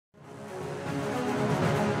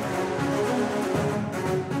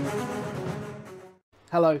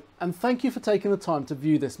Hello, and thank you for taking the time to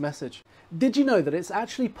view this message. Did you know that it's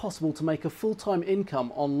actually possible to make a full-time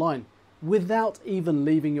income online without even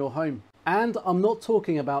leaving your home? And I'm not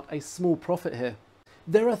talking about a small profit here.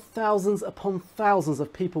 There are thousands upon thousands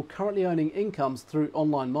of people currently earning incomes through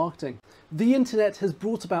online marketing. The internet has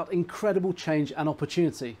brought about incredible change and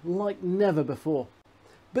opportunity like never before.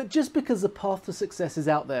 But just because the path to success is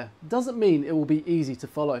out there doesn't mean it will be easy to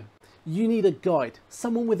follow. You need a guide,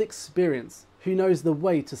 someone with experience who knows the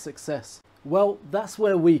way to success. Well, that's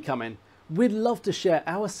where we come in. We'd love to share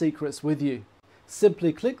our secrets with you.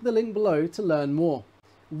 Simply click the link below to learn more.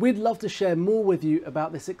 We'd love to share more with you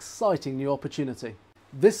about this exciting new opportunity.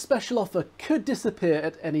 This special offer could disappear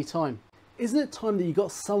at any time. Isn't it time that you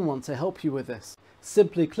got someone to help you with this?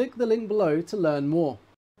 Simply click the link below to learn more.